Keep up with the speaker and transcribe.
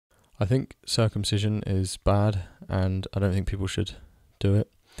I think circumcision is bad, and I don't think people should do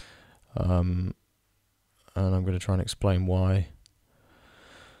it. And I'm going to try and explain why.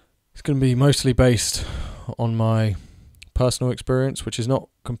 It's going to be mostly based on my personal experience, which is not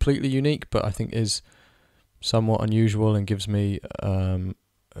completely unique, but I think is somewhat unusual and gives me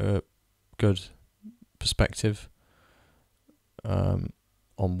a good perspective on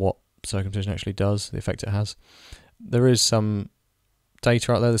what circumcision actually does, the effect it has. There is some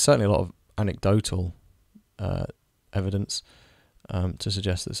data out there. There's certainly a lot of anecdotal evidence to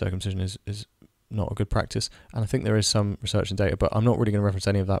suggest that circumcision is not a good practice, and I think there is some research and data, but I'm not really going to reference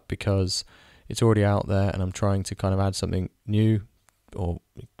any of that because it's already out there, and I'm trying to kind of add something new or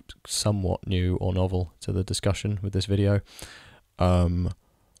somewhat new or novel to the discussion with this video,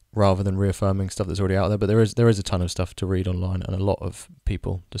 rather than reaffirming stuff that's already out there. But there is a ton of stuff to read online, and a lot of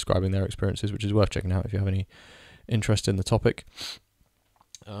people describing their experiences, which is worth checking out if you have any interest in the topic.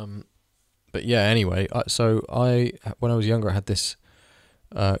 But yeah, anyway, so when I was younger, I had this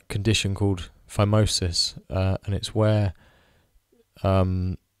condition called phimosis, and it's where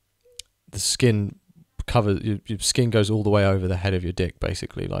the skin covers, your skin goes all the way over the head of your dick,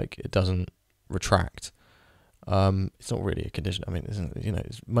 basically, like it doesn't retract. It's not really a condition. I mean,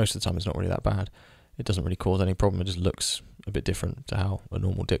 most of the time it's not really that bad. It doesn't really cause any problem. It just looks a bit different to how a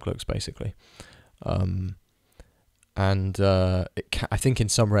normal dick looks, basically. I think in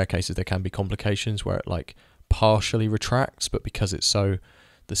some rare cases there can be complications where it like partially retracts, but because it's so,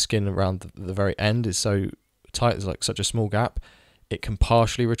 the skin around the very end is so tight, there's like such a small gap, it can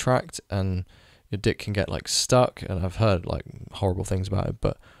partially retract and your dick can get like stuck. And I've heard like horrible things about it,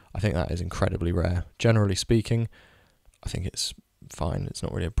 but I think that is incredibly rare. Generally speaking, I think it's fine. It's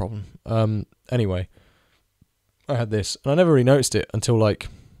not really a problem. Anyway, I had this, and I never really noticed it until like,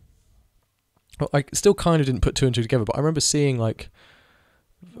 well, I still kind of didn't put two and two together, but I remember seeing like,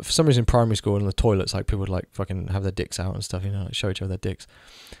 for some reason in primary school in the toilets, like people would like fucking have their dicks out and stuff, like show each other their dicks.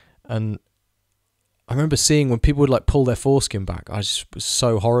 And I remember seeing when people would like pull their foreskin back, I just was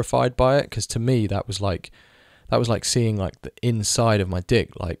so horrified by it, because to me that was like seeing like the inside of my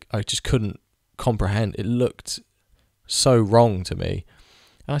dick. Like I just couldn't comprehend. It looked so wrong to me,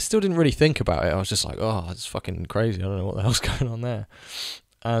 and I still didn't really think about it. I was just like, oh, it's fucking crazy. I don't know what the hell's going on there.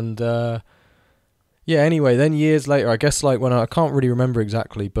 And yeah, anyway, then years later, I guess like when I can't really remember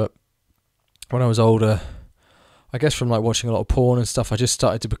exactly, but when I was older, I guess from like watching a lot of porn and stuff, I just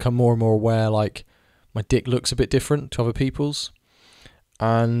started to become more and more aware like my dick looks a bit different to other people's.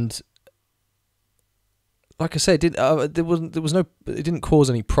 And like I said, it didn't cause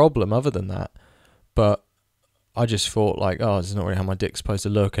any problem other than that. But I just thought like, oh, this is not really how my dick's supposed to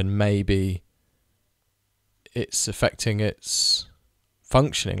look, and maybe it's affecting its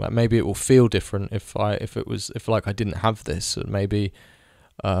functioning. Like maybe it will feel different if I didn't have this, and maybe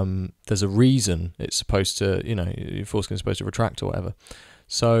there's a reason it's supposed to, your foreskin is supposed to retract or whatever.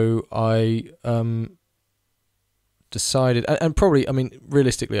 So I decided, and probably, I mean,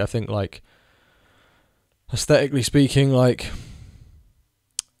 realistically, I think like aesthetically speaking, like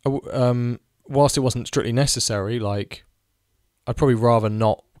whilst it wasn't strictly necessary, like I'd probably rather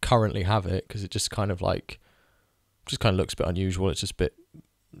not currently have it, because it just kind of looks a bit unusual. It's just a bit,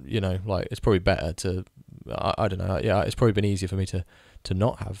 like it's probably better to, I don't know. Yeah, it's probably been easier for me to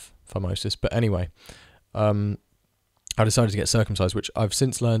not have phimosis. But anyway, I decided to get circumcised, which I've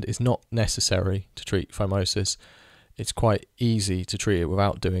since learned is not necessary to treat phimosis. It's quite easy to treat it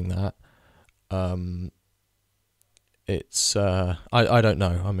without doing that. It's I don't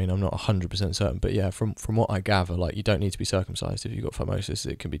know. I mean, I'm not 100% certain, but yeah, from what I gather, like you don't need to be circumcised if you've got phimosis.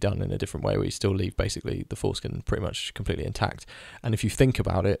 It can be done in a different way where you still leave basically the foreskin pretty much completely intact. And if you think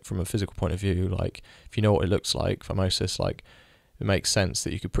about it from a physical point of view, like if you know what it looks like, phimosis, like it makes sense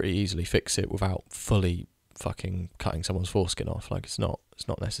that you could pretty easily fix it without fully fucking cutting someone's foreskin off. Like it's not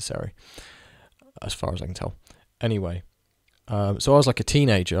necessary, as far as I can tell. Anyway. So I was like a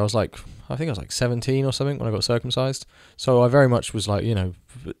teenager. I think I was like 17 or something when I got circumcised. So I very much was like,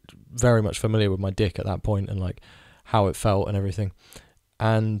 very much familiar with my dick at that point and like how it felt and everything.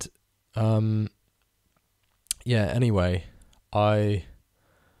 And yeah, anyway, I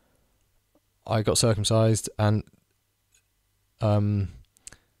got circumcised, and oh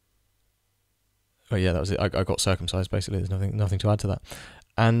yeah, that was it. I got circumcised basically. There's nothing to add to that.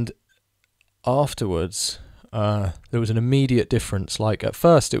 And afterwards, there was an immediate difference. Like at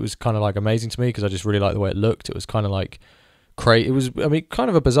first it was kind of like amazing to me because I just really liked the way it looked. It was kind of like it was, I mean, kind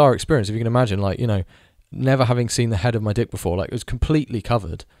of a bizarre experience, if you can imagine, like, never having seen the head of my dick before. Like it was completely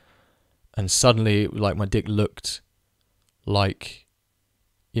covered, and suddenly like my dick looked like,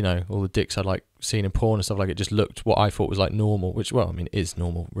 all the dicks I'd like seen in porn and stuff, like it just looked what I thought was like normal, which, well, I mean, is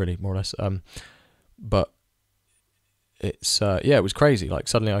normal really, more or less. But it's it was crazy. Like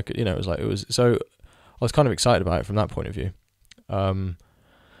suddenly I could, it was like, it was, so I was kind of excited about it from that point of view. But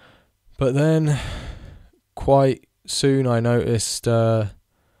then quite soon I noticed the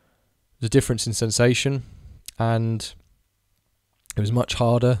difference in sensation, and it was much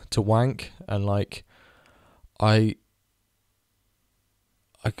harder to wank, and like I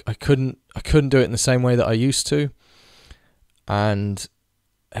couldn't do it in the same way that I used to, and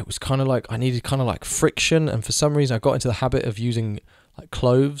it was kind of like I needed kind of like friction, and for some reason I got into the habit of using like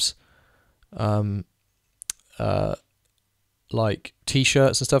cloves, like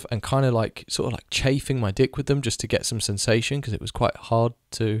t-shirts and stuff, and kind of like sort of like chafing my dick with them just to get some sensation, because it was quite hard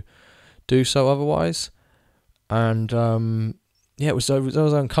to do so otherwise. And it was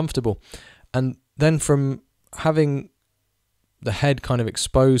uncomfortable. And then from having the head kind of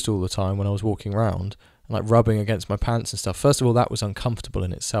exposed all the time when I was walking around and like rubbing against my pants and stuff, first of all, that was uncomfortable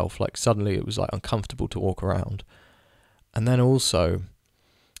in itself. Like suddenly it was like uncomfortable to walk around. And then also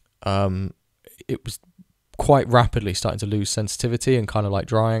it was quite rapidly starting to lose sensitivity and kind of like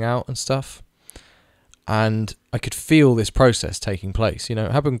drying out and stuff. And I could feel this process taking place. It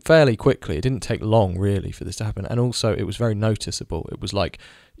happened fairly quickly. It didn't take long really for this to happen. And also it was very noticeable. It was like,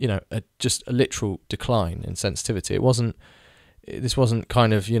 just a literal decline in sensitivity. This wasn't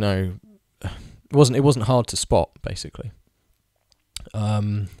kind of, it wasn't hard to spot basically.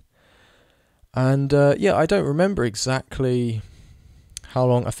 I don't remember exactly how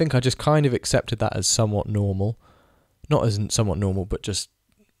long. I think I just kind of accepted that as somewhat normal. Not as somewhat normal, but just,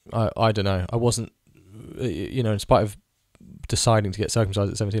 I don't know. I wasn't, in spite of deciding to get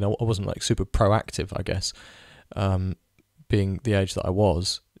circumcised at 17, I wasn't like super proactive, I guess. Being the age that I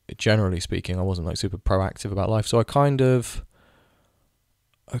was, generally speaking, I wasn't like super proactive about life. So I kind of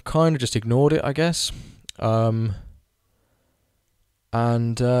just ignored it, I guess. I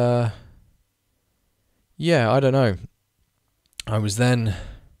don't know. I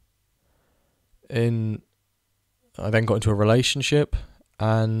then got into a relationship,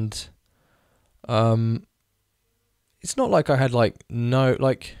 and it's not like I had I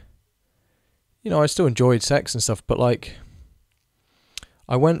still enjoyed sex and stuff, but like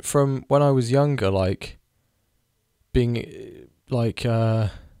I went from when I was younger, like being like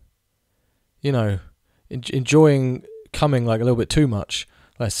enjoying coming like a little bit too much,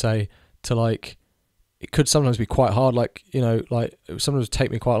 let's say, to like it could sometimes be quite hard, like like it sometimes take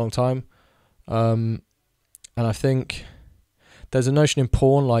me quite a long time, and I think there's a notion in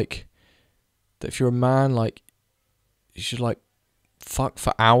porn like that if you're a man, like you should like fuck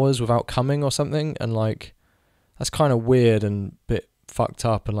for hours without coming or something, and like that's kind of weird and a bit fucked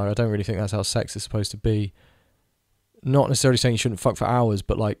up, and like I don't really think that's how sex is supposed to be. Not necessarily saying you shouldn't fuck for hours,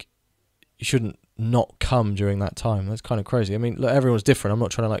 but like you shouldn't not come during that time. That's kind of crazy. I mean, look, everyone's different. I'm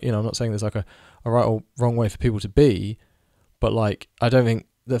not trying to like, I'm not saying there's like a right or wrong way for people to be, but like I don't think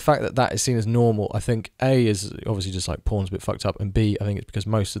the fact that that is seen as normal, I think A, is obviously just like porn's a bit fucked up, and B, I think it's because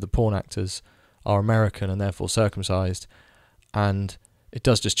most of the porn actors are American and therefore circumcised, and it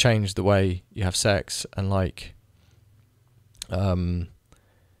does just change the way you have sex, and like in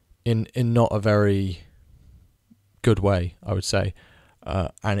not a very good way, I would say.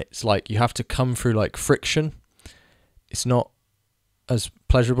 And it's like you have to come through like friction. It's not as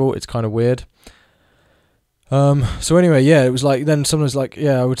pleasurable. It's kind of weird. So anyway, it was like then sometimes like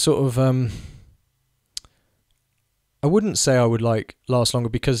I would sort of I wouldn't say I would like last longer,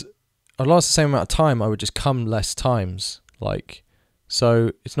 because I'd last the same amount of time. I would just come less times, like,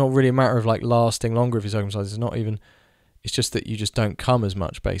 so it's not really a matter of like lasting longer if you're circumcised. It's not even. It's just that you just don't come as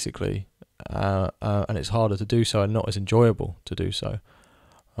much, basically, and it's harder to do so and not as enjoyable to do so.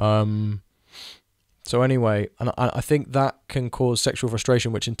 So anyway, and I think that can cause sexual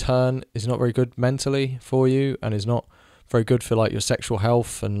frustration, which in turn is not very good mentally for you, and is not very good for like your sexual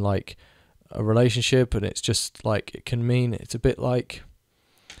health and like a relationship. And it's just like, it can mean it's a bit like,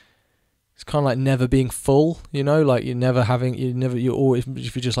 it's kind of like never being full, like you're always,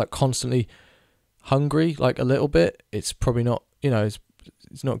 if you're just like constantly hungry, like a little bit, it's probably not, it's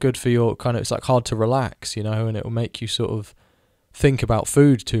not good for your kind of, it's like hard to relax, and it will make you sort of think about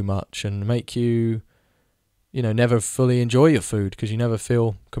food too much and make you, never fully enjoy your food because you never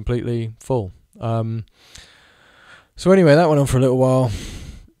feel completely full. So anyway, that went on for a little while,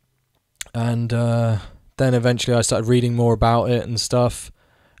 and then eventually I started reading more about it and stuff,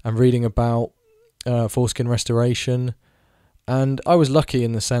 and reading about foreskin restoration, and I was lucky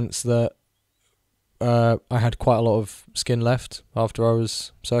in the sense that I had quite a lot of skin left after I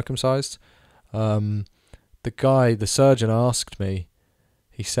was circumcised. The surgeon asked me,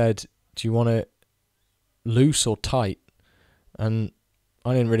 he said, do you want it loose or tight? And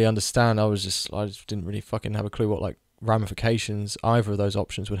I didn't really understand. I just didn't really fucking have a clue what like ramifications either of those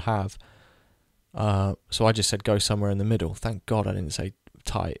options would have. So I just said go somewhere in the middle. Thank God I didn't say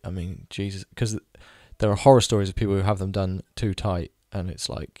tight. I mean, Jesus, because there are horror stories of people who have them done too tight, and it's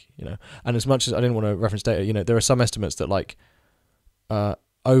like, you know. And as much as I didn't want to reference data, you know, there are some estimates that like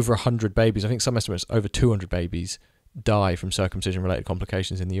over 100 babies, I think some estimates over 200 babies die from circumcision-related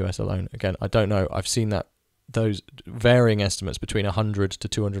complications in the US alone. Again, I don't know. I've seen those varying estimates between 100 to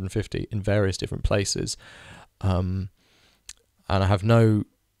 250 in various different places. And I have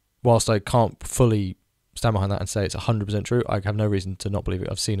whilst I can't fully stand behind that and say it's 100% true, I have no reason to not believe it.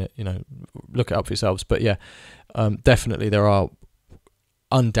 I've seen it, you know, look it up for yourselves. But yeah, definitely there are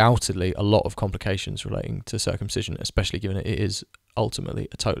undoubtedly a lot of complications relating to circumcision, especially given it is ultimately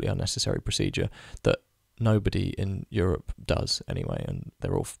a totally unnecessary procedure that nobody in Europe does anyway, and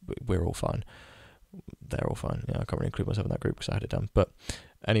we're all fine. They're all fine. Yeah, I can't really include myself in that group because I had it done. But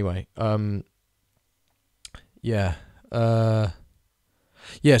anyway, yeah.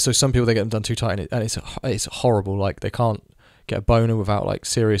 So some people, they get them done too tight, and it's horrible. Like, they can't get a boner without like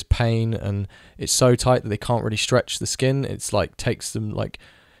serious pain, and it's so tight that they can't really stretch the skin. It's like it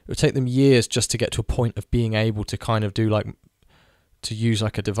would take them years just to get to a point of being able to kind of do like, to use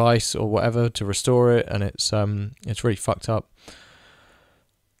like a device or whatever to restore it, and it's really fucked up.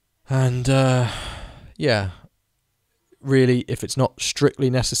 And yeah, really, if it's not strictly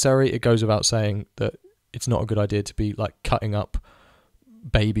necessary, it goes without saying that it's not a good idea to be like cutting up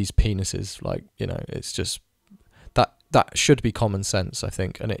babies' penises. Like, you know, it's just that should be common sense, I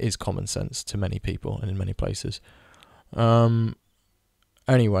think, and it is common sense to many people and in many places.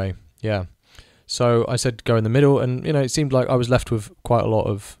 Anyway, yeah. So I said go in the middle, and you know, it seemed like I was left with quite a lot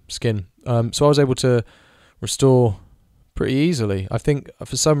of skin. So I was able to restore pretty easily. I think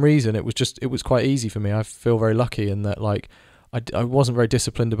for some reason it was quite easy for me. I feel very lucky in that, like, I wasn't very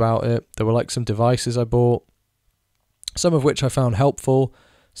disciplined about it. There were like some devices I bought, some of which I found helpful,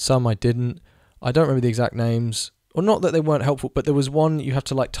 some I didn't. I don't remember the exact names, or not that they weren't helpful, but there was one you have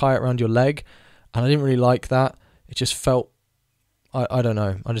to like tie it around your leg, and I didn't really like that. It just felt, I don't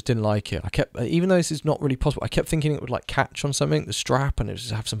know, I just didn't like it. Even though this is not really possible, I kept thinking it would like catch on something, the strap, and it would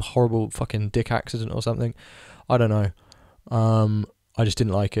just have some horrible fucking dick accident or something. I don't know. I just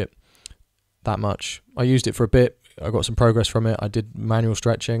didn't like it that much. I used it for a bit. I got some progress from it. I did manual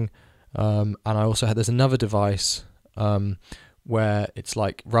stretching. And I also there's another device where it's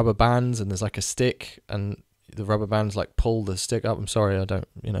like rubber bands, and there's like a stick, and the rubber bands like pull the stick up. I'm sorry, I don't,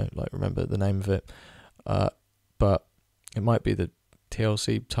 like remember the name of it. But it might be the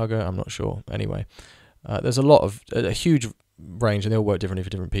TLC tugger, I'm not sure. Anyway, there's a huge range, and they all work differently for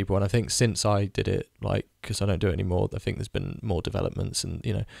different people. And I think since I did it, like, because I don't do it anymore, I think there's been more developments, and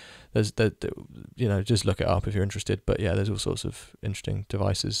there's just look it up if you're interested. But yeah, there's all sorts of interesting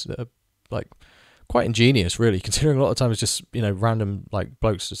devices that are like quite ingenious, really, considering a lot of times it's just random like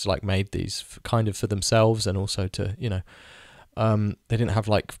blokes just like made these kind of for themselves, and also to they didn't have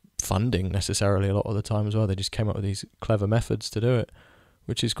like funding necessarily a lot of the time as well. They just came up with these clever methods to do it,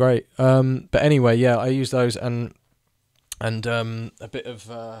 which is great. But anyway, yeah, I use those and a bit of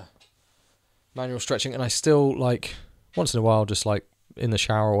manual stretching, and I still, like, once in a while, just like in the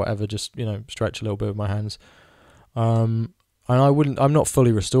shower or whatever, just stretch a little bit with my hands. And I'm not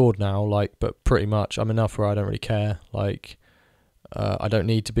fully restored now, like, but pretty much I'm enough where I don't really care. Like, I don't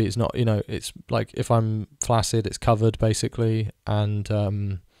need to be. It's not, it's like if I'm flaccid, it's covered basically,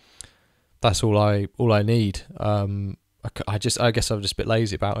 and that's all I need. I guess I'm just a bit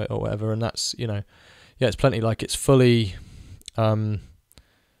lazy about it or whatever, and that's it's plenty. Like, it's fully,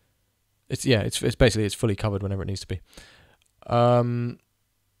 it's basically it's fully covered whenever it needs to be,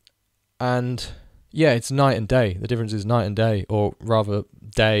 and yeah, it's night and day. The difference is night and day, or rather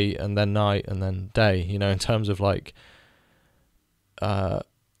day and then night and then day. In terms of like, the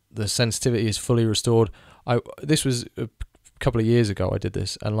sensitivity is fully restored. This was a couple of years ago I did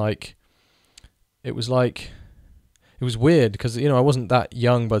this, and like, it was weird because I wasn't that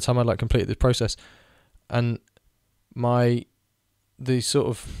young by the time I'd like completed this process, and my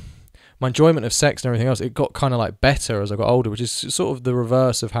enjoyment of sex and everything else, it got kind of like better as I got older, which is sort of the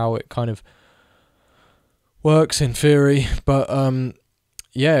reverse of how it kind of works in theory. But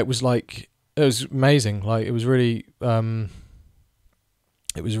yeah, it was amazing. Like, it was really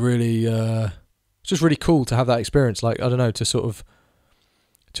just really cool to have that experience. Like, I don't know, to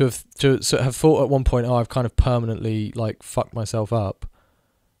have thought at one point, oh, I've kind of permanently like fucked myself up,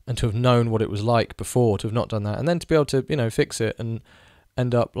 and to have known what it was like before, to have not done that, and then to be able to fix it and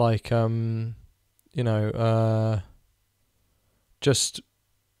end up like just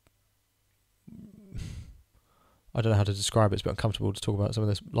I don't know how to describe it. It's a bit uncomfortable to talk about some of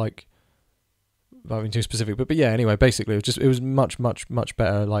this, like, without being too specific. But yeah, anyway, basically, it was much, much, much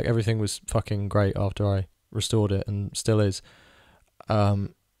better. Like, everything was fucking great after I restored it, and still is.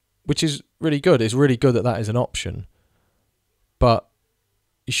 Which is really good. It's really good that that is an option. But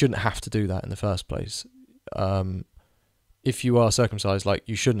you shouldn't have to do that in the first place. If you are circumcised, like,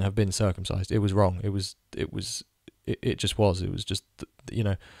 you shouldn't have been circumcised. It was wrong. It just was. It was just,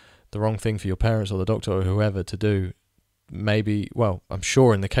 the wrong thing for your parents or the doctor or whoever to do. Maybe, well, I'm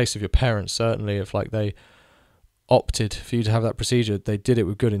sure in the case of your parents, certainly if like they opted for you to have that procedure, they did it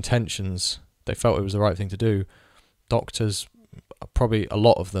with good intentions. They felt it was the right thing to do. Doctors, probably a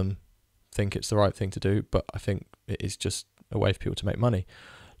lot of them think it's the right thing to do, but I think it is just a way for people to make money.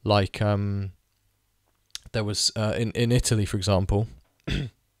 Like, there was, in Italy, for example,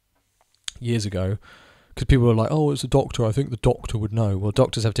 years ago, because people were like, oh, it's a doctor, I think the doctor would know. Well,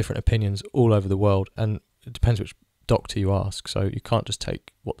 doctors have different opinions all over the world, and it depends which doctor you ask, so you can't just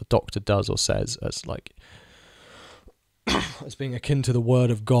take what the doctor does or says as like as being akin to the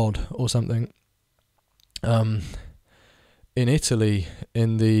word of God or something. In Italy,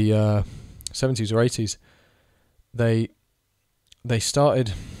 in the 70s or 80s, they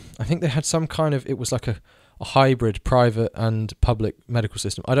started, I think they had some kind of, it was like a hybrid private and public medical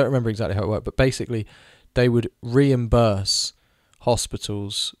system. I don't remember exactly how it worked, but basically they would reimburse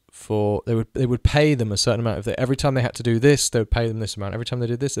hospitals for, they would pay them a certain amount. Every time they had to do this, they would pay them this amount. Every time they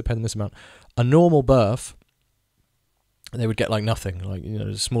did this, they'd pay them this amount. A normal birth, they would get like nothing, like,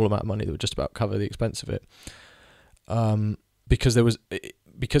 a small amount of money that would just about cover the expense of it. Because it was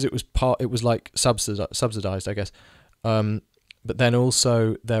like subsidized, I guess. But then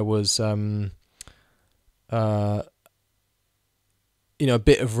also there was a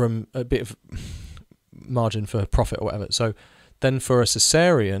bit of margin for profit or whatever. So then for a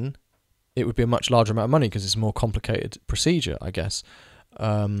cesarean, it would be a much larger amount of money because it's a more complicated procedure, I guess.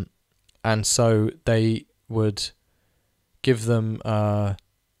 And so they would give them a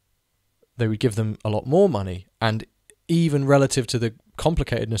lot more money, and even relative to the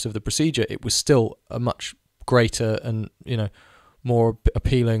complicatedness of the procedure, it was still a much greater and more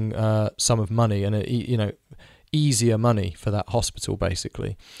appealing sum of money, and easier money for that hospital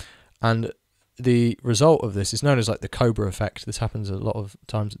basically. And the result of this is known as like the Cobra effect. This happens a lot of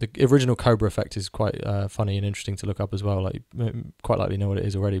times. The original Cobra effect is quite funny and interesting to look up as well. Like, you quite likely know what it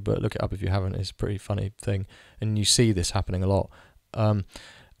is already, but look it up if you haven't. It's a pretty funny thing, and you see this happening a lot.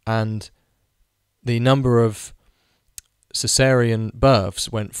 And the number of cesarean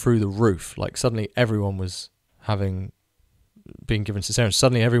births went through the roof. Like, suddenly everyone was being given cesarean.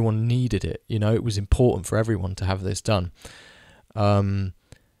 Suddenly everyone needed it. It was important for everyone to have this done.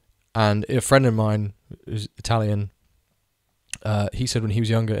 And a friend of mine who's Italian, he said when he was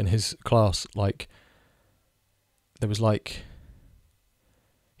younger in his class, like, there was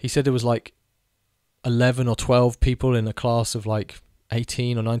 11 or 12 people in a class of like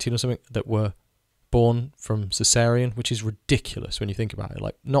 18 or 19 or something that were born from cesarean, which is ridiculous when you think about it.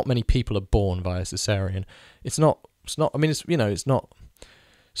 Like, not many people are born via cesarean. It's not not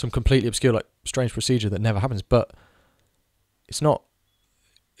some completely obscure, like, strange procedure that never happens, but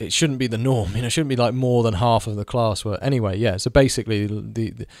it shouldn't be the norm. It shouldn't be like more than half of the class were. Anyway, yeah. So basically,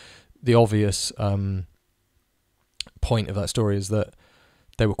 the obvious point of that story is that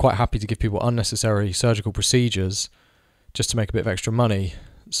they were quite happy to give people unnecessary surgical procedures just to make a bit of extra money.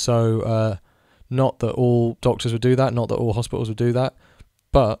 So not that all doctors would do that, not that all hospitals would do that,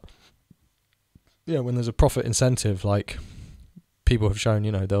 but when there's a profit incentive, like, people have shown,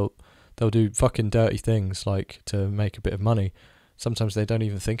 they'll do fucking dirty things like to make a bit of money. Sometimes they don't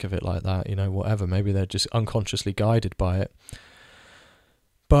even think of it like that, whatever. Maybe they're just unconsciously guided by it.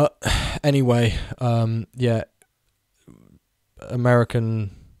 But anyway,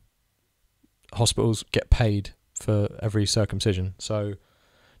 American hospitals get paid for every circumcision. So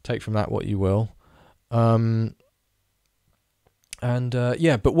take from that what you will. But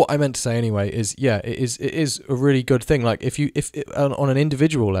what I meant to say anyway is, it is a really good thing. Like, if on an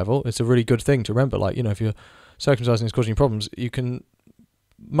individual level, it's a really good thing to remember. Like, if you're circumcising is causing you problems, you can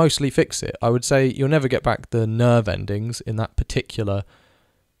mostly fix it. I would say you'll never get back the nerve endings in that particular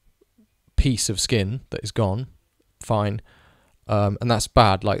piece of skin that is gone. Fine. And that's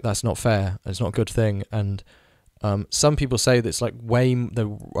bad. Like, that's not fair. It's not a good thing. And some people say that it's like there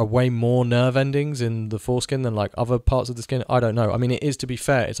are way more nerve endings in the foreskin than like other parts of the skin. I don't know. I mean, it is, to be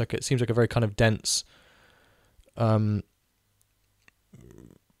fair, it seems like a very kind of dense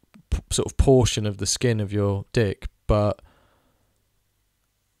sort of portion of the skin of your dick, but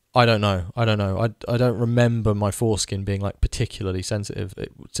I don't know. I don't remember my foreskin being like particularly sensitive.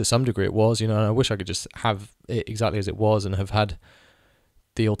 To some degree it was, and I wish I could just have it exactly as it was and have had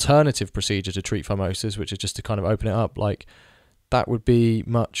the alternative procedure to treat phimosis, which is just to kind of open it up. Like, that would be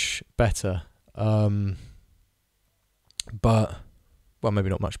much better. But, well, maybe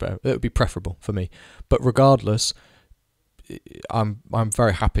not much better. It would be preferable for me. But regardless, I'm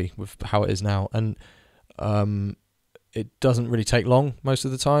very happy with how it is now. And it doesn't really take long most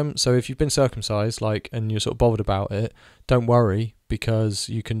of the time. So if you've been circumcised, and you're sort of bothered about it, don't worry, because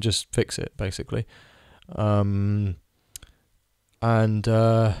you can just fix it, basically.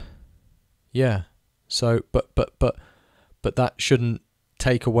 Yeah. So, but that shouldn't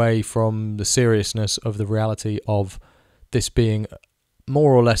take away from the seriousness of the reality of this being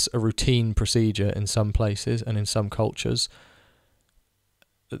more or less a routine procedure in some places and in some cultures.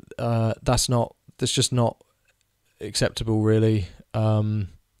 That's just not acceptable, really.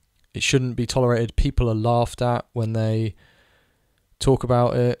 It shouldn't be tolerated. People are laughed at when they talk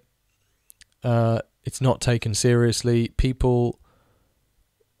about it. It's not taken seriously. People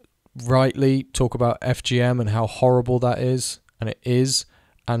rightly talk about FGM and how horrible that is, and it is.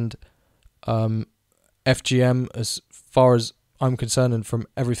 And FGM, as far as I'm concerned, and from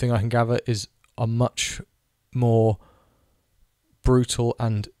everything I can gather, is a much more brutal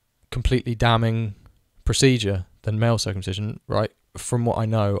and completely damning procedure than male circumcision, right? From what I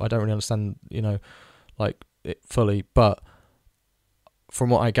know, I don't really understand, it fully, but from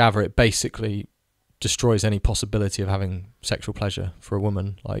what I gather, it basically destroys any possibility of having sexual pleasure for a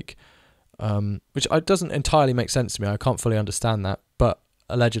woman, which doesn't entirely make sense to me. I can't fully understand that, but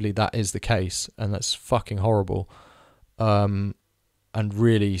allegedly that is the case, and that's fucking horrible, and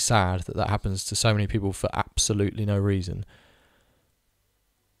really sad that happens to so many people for absolutely no reason.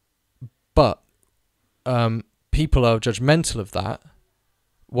 But people are judgmental of that,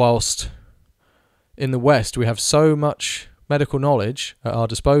 whilst in the West we have so much medical knowledge at our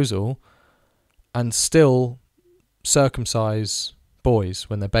disposal and still circumcise boys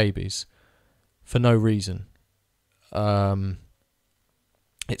when they're babies for no reason.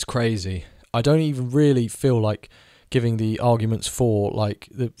 It's crazy. I don't even really feel like giving the arguments for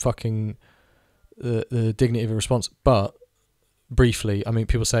the fucking the dignity of a response, but briefly, I mean,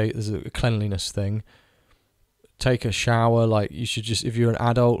 people say there's a cleanliness thing. Take a shower, you should just, if you're an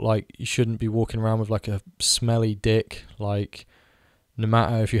adult, you shouldn't be walking around with a smelly dick, no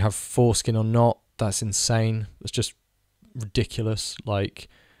matter if you have foreskin or not. That's insane. It's just ridiculous.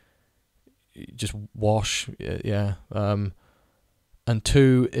 Just wash, yeah. And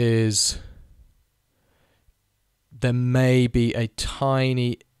two is, there may be a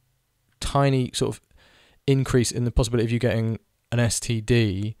tiny sort of increase in the possibility of you getting an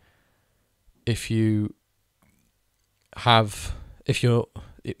STD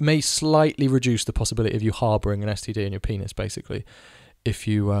it may slightly reduce the possibility of you harbouring an STD in your penis, basically, if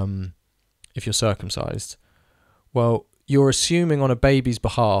you're circumcised. Well, you're assuming on a baby's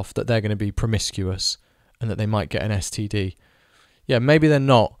behalf that they're going to be promiscuous and that they might get an STD. Yeah, maybe they're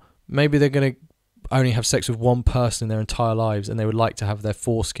not. Maybe they're going to only have sex with one person in their entire lives and they would like to have their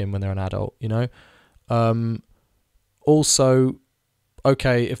foreskin when they're an adult, Also,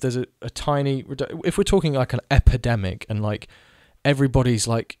 okay, if there's a tiny... If we're talking an epidemic and everybody's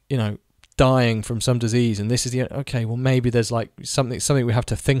dying from some disease and this is the... Okay, well maybe there's something we have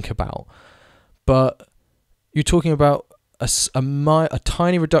to think about. But you're talking about a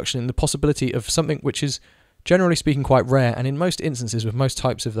tiny reduction in the possibility of something which is generally speaking quite rare, and in most instances with most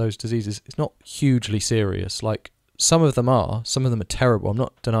types of those diseases, it's not hugely serious. Some of them are terrible. I'm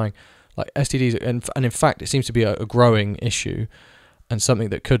not denying STDs, and in fact it seems to be a growing issue and something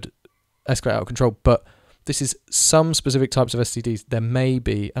that could escalate out of control. But this is some specific types of STDs. There may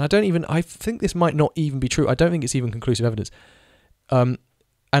be, and I think this might not even be true. I don't think it's even conclusive evidence. And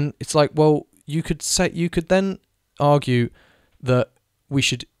it's well, you could then argue that we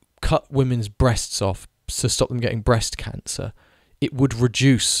should cut women's breasts off to stop them getting breast cancer. It would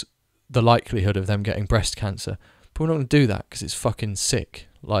reduce the likelihood of them getting breast cancer. But we're not going to do that because it's fucking sick.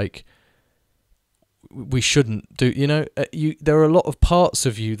 We shouldn't do, there are a lot of parts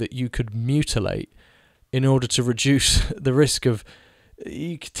of you that you could mutilate in order to reduce the risk of,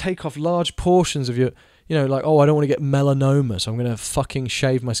 you could take off large portions of your, I don't want to get melanoma, so I'm going to fucking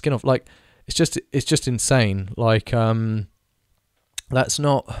shave my skin off. It's just insane. That's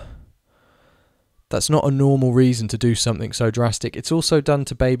not a normal reason to do something so drastic. It's also done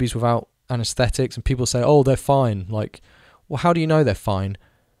to babies without anesthetics, and people say, oh, they're fine. Well, how do you know they're fine?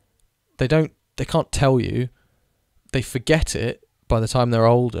 They can't tell you. They forget it by the time they're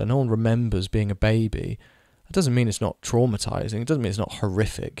older. No one remembers being a baby. it doesn't mean it's not traumatizing. It doesn't mean it's not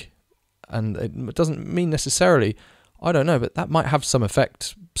horrific. And it doesn't mean necessarily, I don't know, but that might have some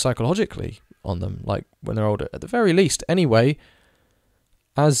effect psychologically on them, like when they're older. At the very least, anyway,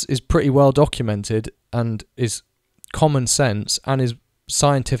 as is pretty well documented and is common sense and is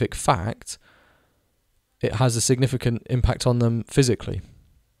scientific fact, it has a significant impact on them physically.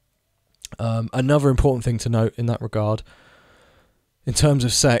 Another important thing to note in that regard, in terms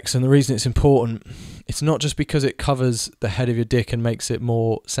of sex, and the reason it's important, it's not just because it covers the head of your dick and makes it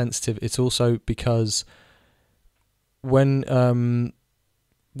more sensitive. It's also because when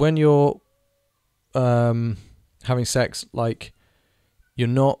you're having sex, like, you're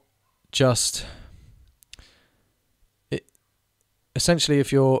not just essentially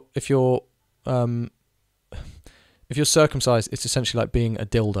if you're circumcised, it's essentially like being a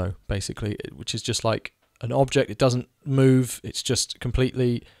dildo, basically, which is just like an object. It doesn't move. It's just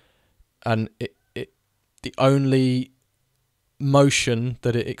completely, and the only motion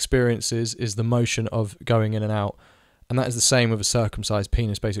that it experiences is the motion of going in and out. And that is the same with a circumcised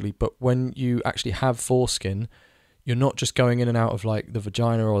penis, basically. But when you actually have foreskin, you're not just going in and out of like the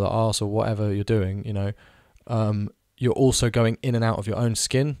vagina or the arse or whatever you're doing, you know. You're also going in and out of your own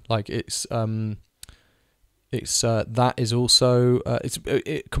skin. Like it's that is also it's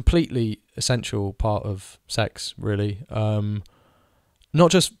a completely essential part of sex, really. Not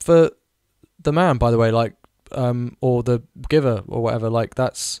just for the man, by the way, like or the giver or whatever. Like,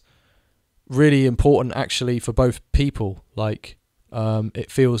 that's really important actually for both people. Like, it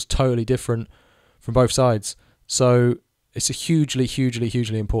feels totally different from both sides. So it's a hugely, hugely,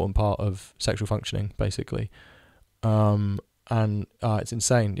 hugely important part of sexual functioning, basically. And it's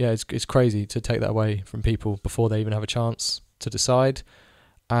insane. Yeah, it's crazy to take that away from people before they even have a chance to decide.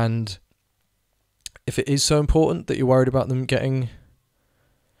 And if it is so important that you're worried about them getting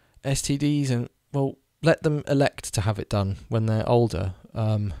STDs, and well, let them elect to have it done when they're older.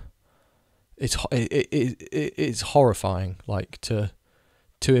 It's horrifying, like, to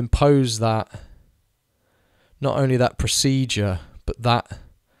impose that, not only that procedure, but that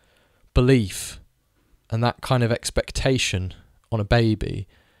belief and that kind of expectation on a baby.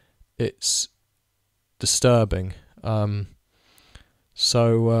 It's disturbing. Yeah,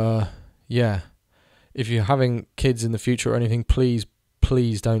 if you're having kids in the future or anything, please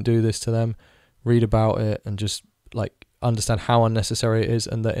don't do this to them. Read about it and just like understand how unnecessary it is,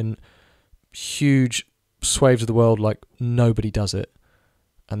 and that in huge swathes of the world, like, nobody does it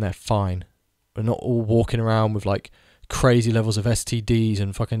and they're fine. We're not all walking around with like crazy levels of STDs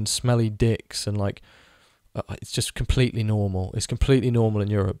and fucking smelly dicks, and like it's just completely normal. It's completely normal in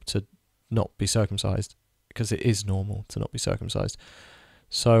Europe to not be circumcised, because it is normal to not be circumcised.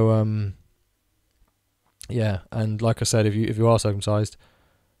 So yeah, and like I said, if you are circumcised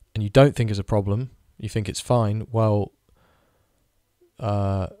and you don't think it's a problem, you think it's fine, well,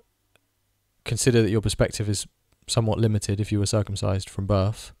 consider that your perspective is somewhat limited if you were circumcised from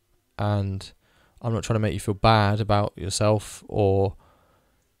birth. And I'm not trying to make you feel bad about yourself or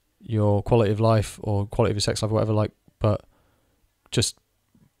your quality of life or quality of your sex life or whatever, like, but just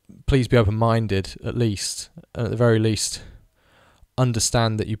please be open-minded, at least, and at the very least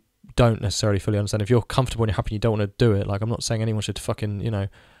understand that you don't necessarily fully understand. If you're comfortable and you're happy and you don't want to do it, like, I'm not saying anyone should fucking,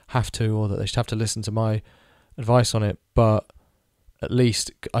 have to, or that they should have to listen to my advice on it, but at least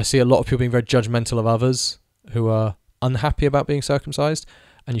I see a lot of people being very judgmental of others who are unhappy about being circumcised,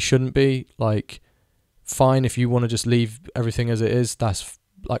 and you shouldn't be. Like, fine, if you want to just leave everything as it is, that's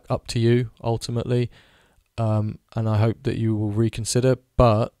like up to you ultimately, and I hope that you will reconsider.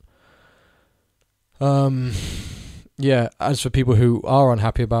 But yeah, as for people who are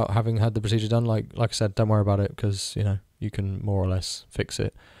unhappy about having had the procedure done, like I said, don't worry about it, because you can more or less fix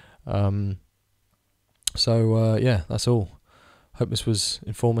it. Yeah, that's all. Hope this was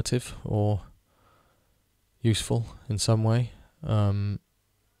informative or useful in some way.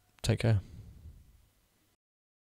 Take care.